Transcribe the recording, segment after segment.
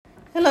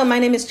Hello, my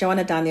name is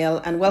Joanna Daniel,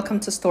 and welcome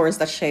to Stories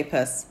That Shape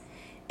Us.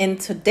 In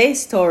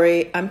today's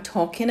story, I'm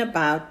talking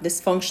about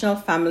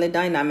dysfunctional family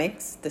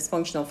dynamics,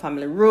 dysfunctional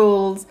family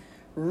rules,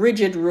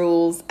 rigid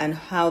rules, and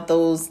how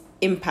those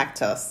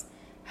impact us,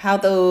 how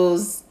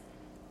those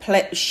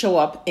show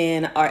up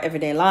in our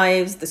everyday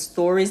lives, the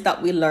stories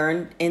that we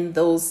learn in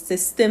those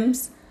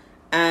systems,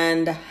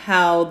 and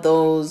how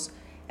those,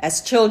 as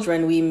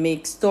children, we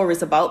make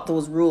stories about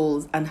those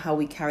rules and how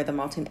we carry them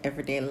out in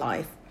everyday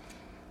life.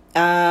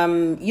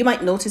 You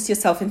might notice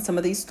yourself in some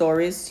of these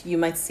stories. You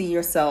might see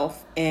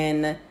yourself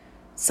in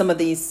some of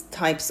these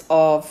types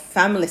of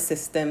family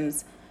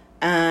systems,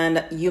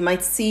 and you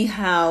might see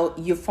how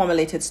you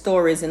formulated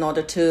stories in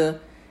order to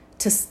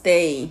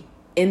stay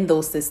in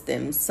those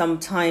systems.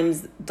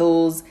 Sometimes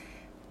those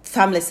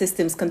family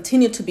systems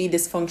continue to be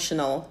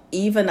dysfunctional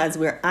even as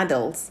we're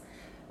adults.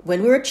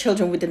 When we were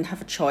children, we didn't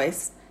have a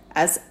choice.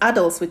 As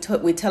adults, we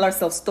tell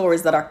ourselves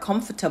stories that are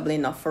comfortable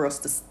enough for us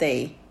to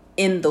stay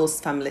in those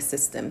family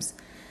systems.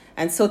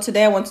 And so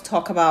today I want to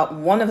talk about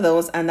one of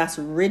those, and that's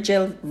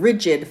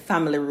rigid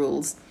family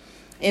rules.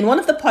 In one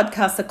of the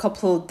podcasts a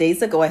couple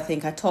days ago, I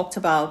think I talked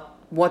about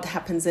what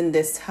happens in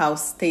this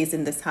house stays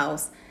in this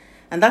house.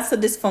 And that's a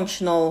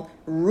dysfunctional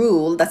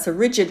rule. That's a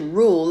rigid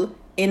rule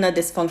in a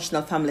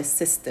dysfunctional family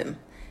system.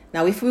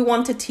 Now, if we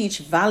want to teach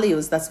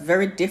values, that's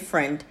very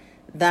different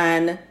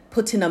than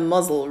putting a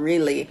muzzle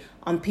really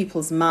on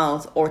people's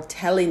mouths or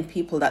telling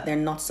people that they're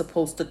not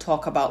supposed to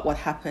talk about what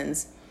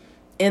happens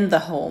in the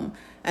home.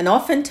 And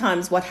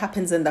oftentimes what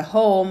happens in the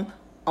home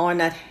are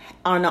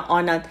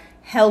not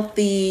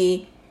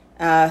healthy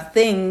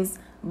things,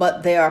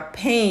 but they are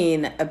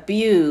pain,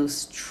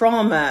 abuse,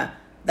 trauma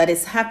that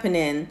is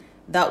happening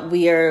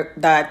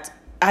that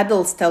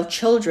adults tell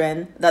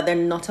children that they're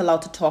not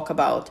allowed to talk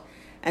about.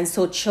 And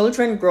so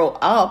children grow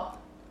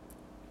up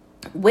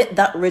with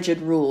that rigid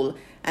rule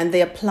and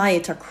they apply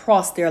it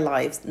across their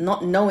lives,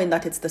 not knowing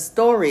that it's the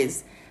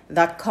stories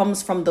that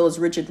comes from those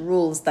rigid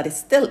rules that is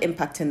still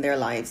impacting their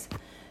lives.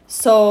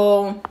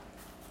 So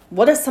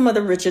what are some of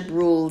the rigid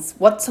rules?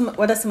 What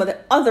are some of the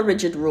other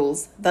rigid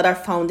rules that are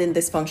found in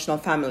dysfunctional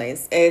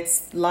families?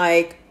 It's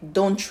like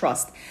don't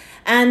trust.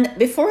 And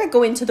before I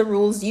go into the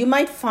rules, you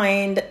might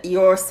find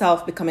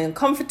yourself becoming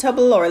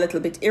uncomfortable or a little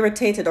bit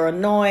irritated or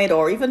annoyed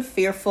or even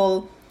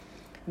fearful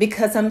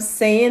because I'm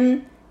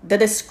saying the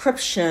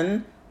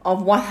description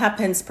of what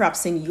happens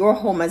perhaps in your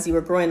home as you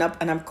were growing up,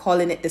 and I'm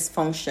calling it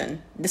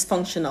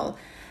dysfunctional.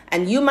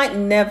 And you might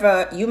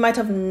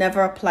have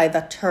never applied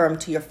that term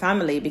to your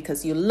family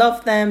because you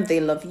love them,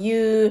 they love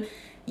you,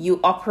 you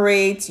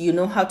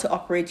know how to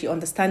operate, you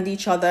understand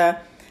each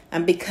other.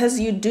 And because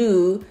you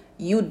do,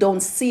 you don't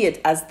see it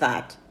as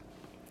that.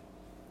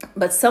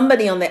 But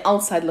somebody on the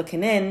outside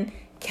looking in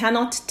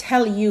cannot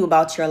tell you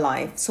about your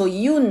life. So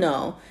you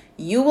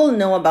will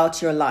know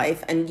about your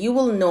life, and you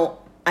will know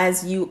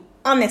as you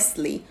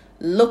honestly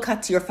look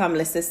at your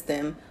family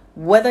system,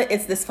 whether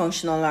it's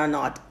dysfunctional or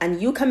not, and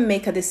you can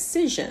make a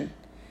decision.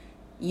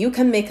 You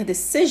can make a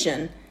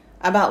decision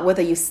about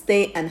whether you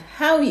stay and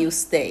how you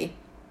stay,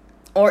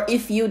 or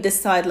if you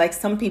decide, like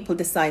some people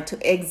decide, to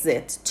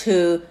exit,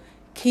 to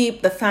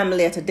keep the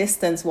family at a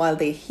distance while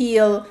they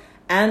heal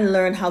and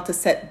learn how to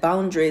set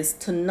boundaries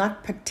to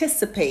not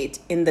participate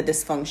in the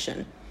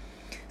dysfunction.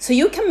 So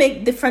you can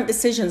make different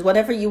decisions,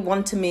 whatever you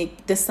want to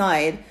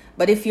decide.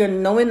 But if you're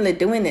knowingly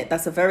doing it,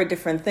 that's a very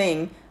different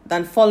thing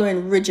than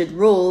following rigid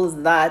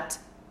rules that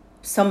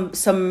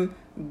some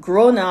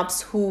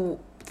grown-ups who,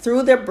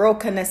 through their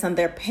brokenness and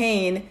their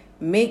pain,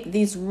 make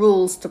these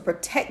rules to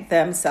protect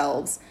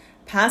themselves,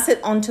 pass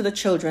it on to the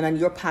children, and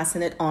you're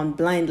passing it on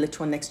blindly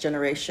to a next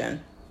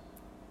generation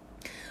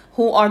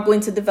who are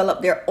going to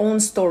develop their own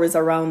stories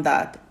around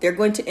that. They're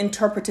going to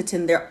interpret it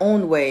in their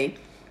own way,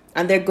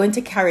 and they're going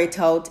to carry it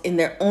out in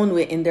their own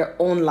way, in their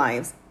own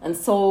lives. And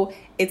so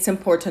it's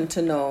important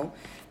to know.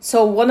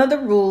 So one of the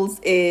rules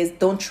is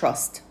don't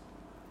trust.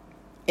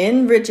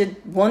 One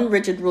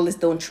rigid rule is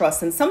don't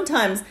trust. And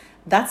sometimes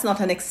that's not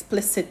an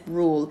explicit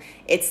rule.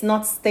 It's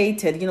not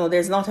stated,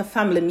 there's not a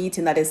family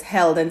meeting that is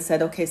held and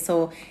said, okay,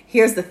 so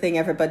here's the thing,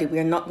 everybody,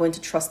 we're not going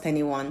to trust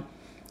anyone.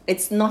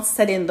 It's not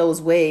said in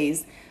those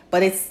ways,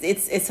 but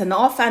it's an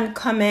offhand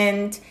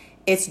comment.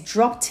 It's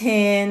dropped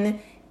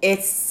in.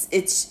 It's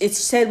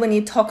said when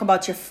you talk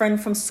about your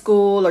friend from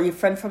school or your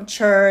friend from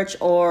church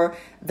or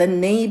the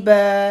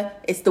neighbor.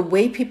 It's the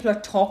way people are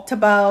talked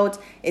about.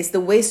 It's the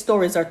way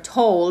stories are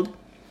told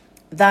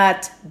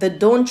that the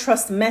don't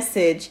trust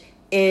message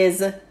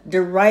is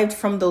derived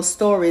from those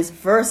stories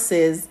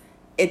versus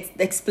it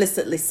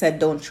explicitly said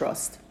don't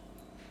trust.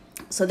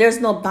 So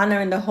there's no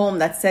banner in the home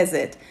that says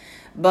it.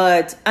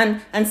 But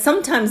and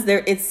sometimes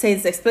it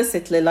says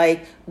explicitly,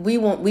 like we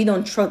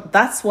don't trust.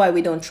 That's why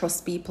we don't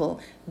trust people.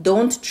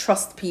 Don't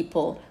trust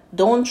people.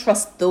 Don't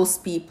trust those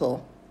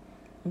people.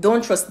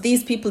 Don't trust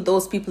these people,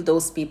 those people,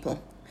 those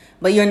people.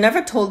 But you're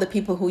never told the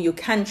people who you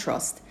can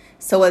trust.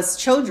 So as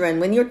children,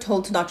 when you're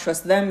told to not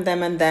trust them,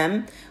 and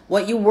them,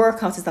 what you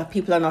work out is that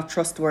people are not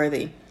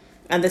trustworthy.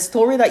 And the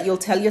story that you'll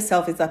tell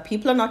yourself is that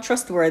people are not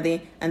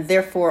trustworthy and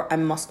therefore I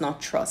must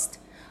not trust.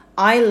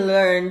 I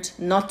learned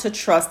not to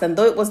trust, and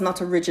though it was not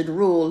a rigid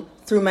rule,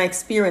 through my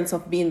experience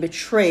of being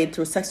betrayed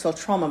through sexual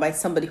trauma by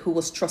somebody who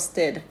was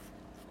trusted.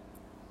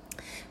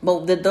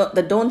 But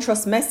the don't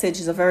trust message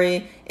is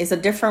a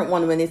different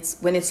one when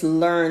it's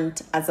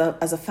learned as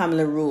a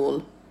family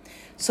rule.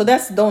 So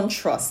that's don't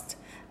trust.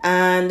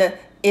 And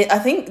I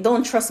think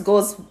don't trust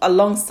goes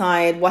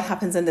alongside what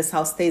happens in this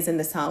house stays in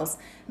this house,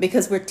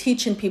 because we're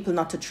teaching people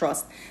not to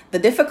trust. The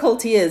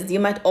difficulty is you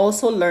might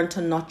also learn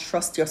to not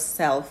trust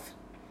yourself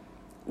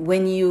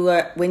when you've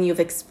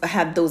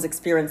had those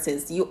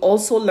experiences. You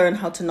also learn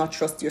how to not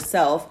trust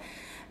yourself.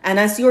 And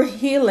as you're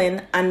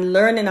healing and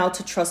learning how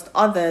to trust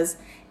others,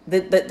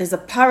 there's a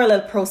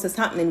parallel process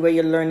happening where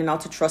you're learning how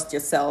to trust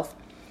yourself.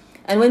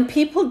 And when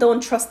people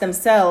don't trust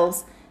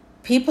themselves,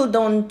 people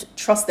don't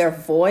trust their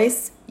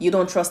voice. You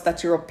don't trust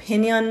that your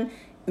opinion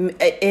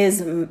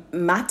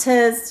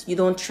matters. You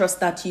don't trust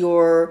that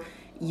your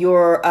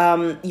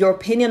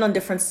opinion on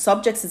different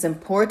subjects is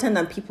important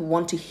and people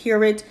want to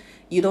hear it.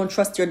 You don't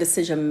trust your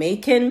decision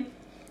making.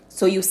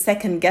 So you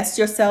second guess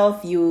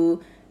yourself.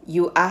 You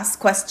ask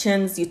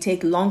questions. You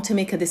take long to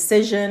make a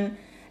decision.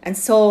 And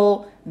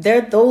so there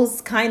are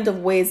those kind of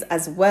ways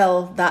as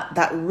well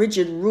that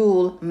rigid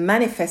rule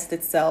manifests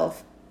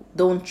itself.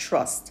 Don't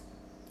trust.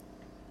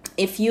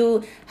 If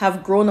you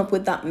have grown up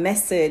with that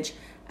message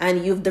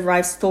and you've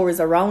derived stories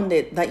around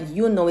it that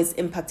you know is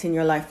impacting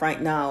your life right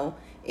now,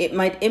 it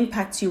might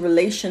impact you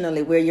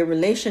relationally, where your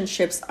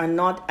relationships are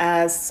not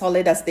as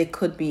solid as they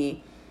could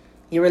be.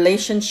 Your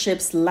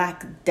relationships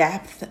lack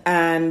depth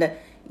and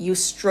you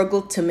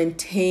struggle to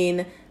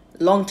maintain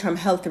long-term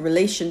healthy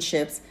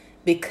relationships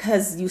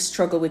because you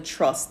struggle with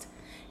trust.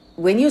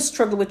 When you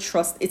struggle with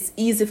trust, it's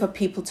easy for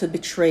people to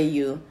betray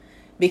you.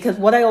 Because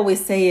what I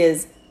always say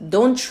is,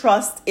 don't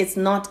trust. It's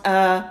not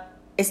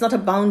a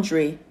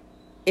boundary.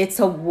 It's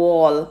a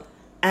wall.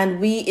 And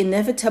we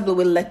inevitably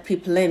will let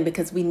people in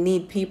because we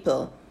need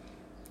people.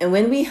 And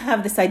when we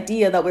have this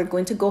idea that we're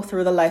going to go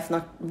through life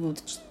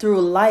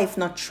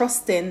not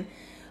trusting,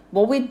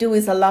 what we do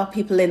is allow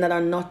people in that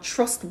are not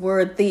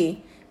trustworthy,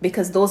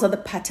 because those are the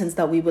patterns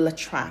that we will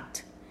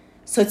attract.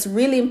 So it's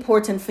really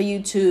important for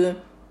you to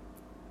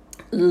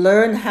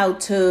learn how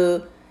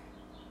to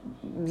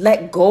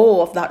let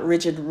go of that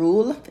rigid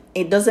rule.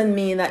 It doesn't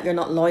mean that you're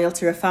not loyal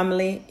to your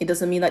family. It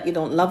doesn't mean that you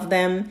don't love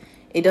them.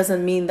 It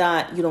doesn't mean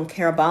that you don't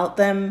care about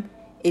them.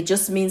 It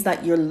just means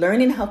that you're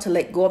learning how to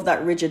let go of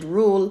that rigid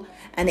rule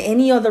and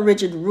any other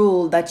rigid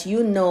rule that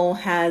you know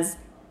has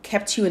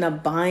kept you in a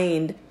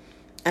bind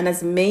and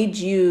has made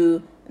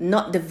you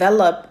not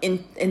develop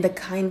in the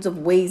kinds of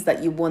ways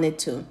that you wanted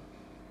to.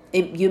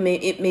 It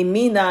may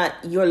mean that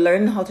you're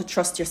learning how to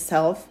trust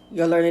yourself.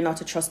 You're learning how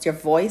to trust your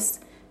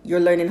voice. You're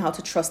learning how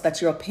to trust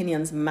that your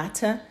opinions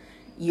matter.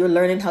 You're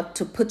learning how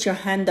to put your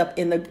hand up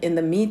in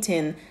the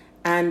meeting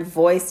and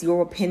voice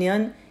your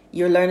opinion.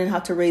 You're learning how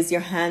to raise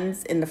your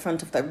hands in the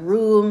front of the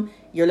room.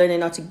 You're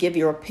learning how to give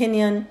your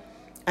opinion.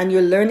 And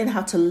you're learning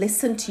how to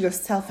listen to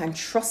yourself and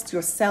trust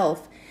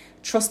yourself.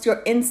 Trust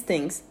your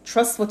instincts.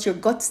 Trust what your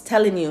gut's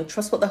telling you.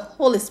 Trust what the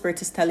Holy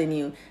Spirit is telling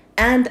you.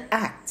 And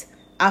act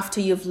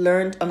after you've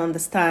learned and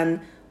understand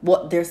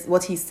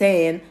what he's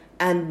saying,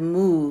 and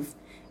move.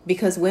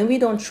 Because when we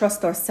don't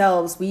trust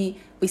ourselves, we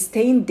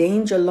stay in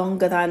danger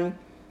longer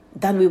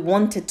than we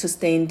wanted to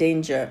stay in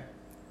danger,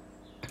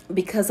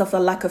 because of the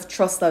lack of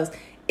trust.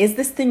 Is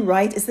this thing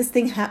right? Is this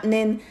thing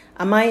happening?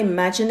 Am I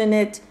imagining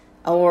it,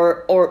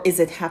 or is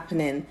it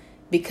happening?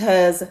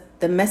 Because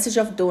the message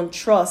of don't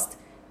trust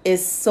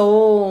is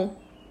so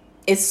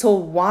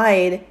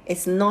wide.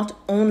 It's not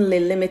only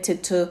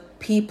limited to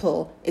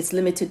people, it's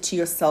limited to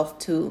yourself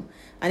too.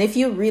 And if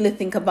you really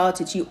think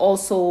about it, you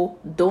also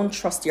don't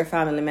trust your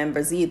family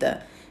members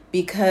either,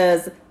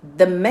 because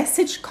the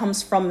message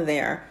comes from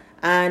there.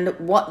 And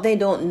what they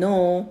don't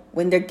know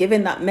when they're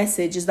given that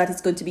message is that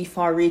it's going to be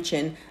far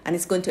reaching and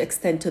it's going to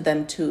extend to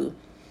them too.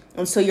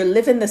 And so you're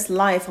living this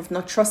life of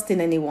not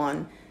trusting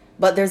anyone,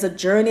 but there's a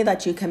journey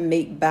that you can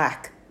make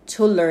back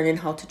to learning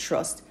how to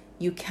trust.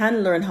 You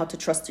can learn how to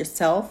trust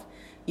yourself.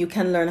 You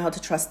can learn how to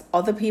trust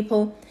other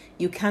people.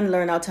 You can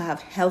learn how to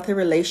have healthy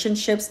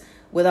relationships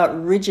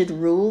without rigid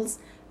rules.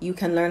 You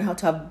can learn how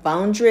to have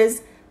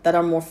boundaries that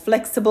are more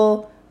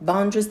flexible,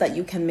 boundaries that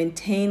you can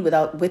maintain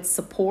with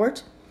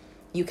support.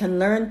 You can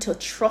learn to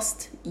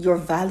trust your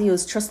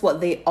values, trust what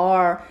they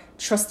are,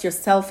 trust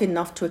yourself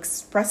enough to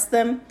express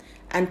them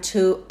and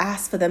to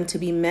ask for them to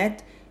be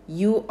met.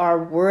 You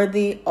are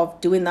worthy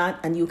of doing that,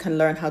 and you can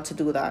learn how to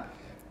do that.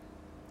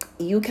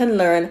 You can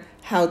learn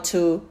how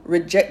to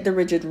reject the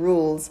rigid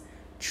rules,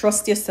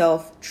 trust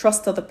yourself,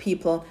 trust other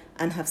people,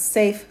 and have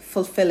safe,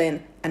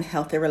 fulfilling, and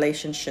healthy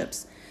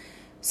relationships.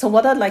 So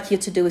what I'd like you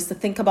to do is to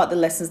think about the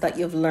lessons that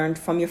you've learned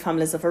from your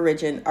families of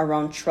origin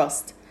around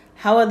trust.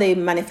 How are they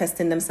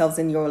manifesting themselves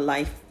in your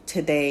life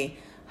today?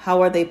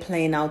 How are they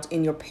playing out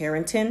in your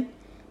parenting?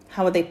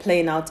 How are they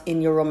playing out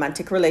in your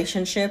romantic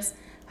relationships?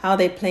 How are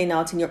they playing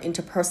out in your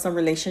interpersonal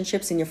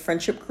relationships, in your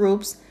friendship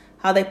groups?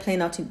 How are they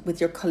playing out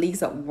with your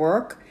colleagues at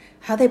work?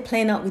 How are they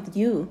playing out with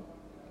you?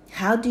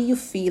 How do you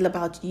feel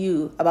about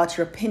you, about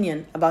your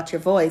opinion, about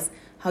your voice,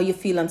 how you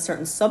feel on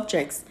certain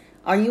subjects?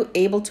 Are you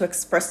able to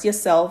express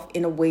yourself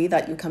in a way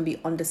that you can be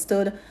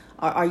understood?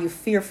 Or are you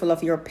fearful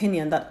of your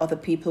opinion that other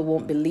people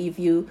won't believe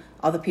you,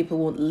 other people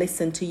won't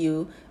listen to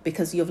you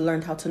because you've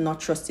learned how to not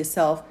trust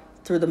yourself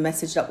through the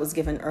message that was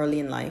given early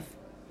in life?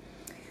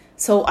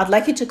 So I'd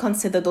like you to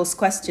consider those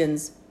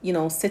questions.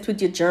 Sit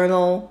with your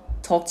journal,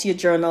 talk to your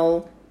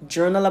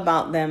journal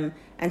about them,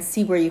 and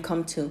see where you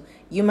come to.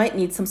 You might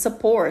need some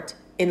support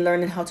in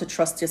learning how to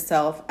trust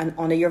yourself and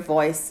honor your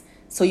voice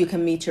so you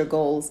can meet your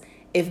goals.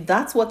 If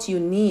that's what you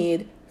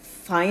need,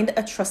 find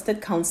a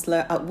trusted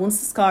counselor. At Wounds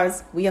to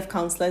Scars, we have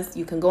counselors.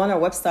 You can go on our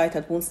website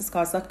at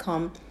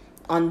woundstoscars.com,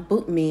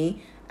 unbook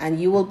me, and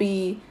you will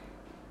be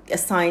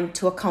assigned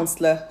to a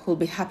counselor who will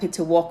be happy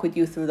to walk with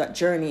you through that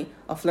journey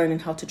of learning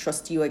how to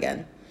trust you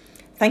again.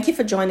 Thank you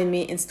for joining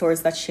me in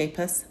Stories That Shape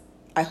Us.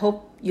 I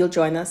hope you'll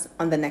join us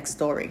on the next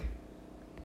story.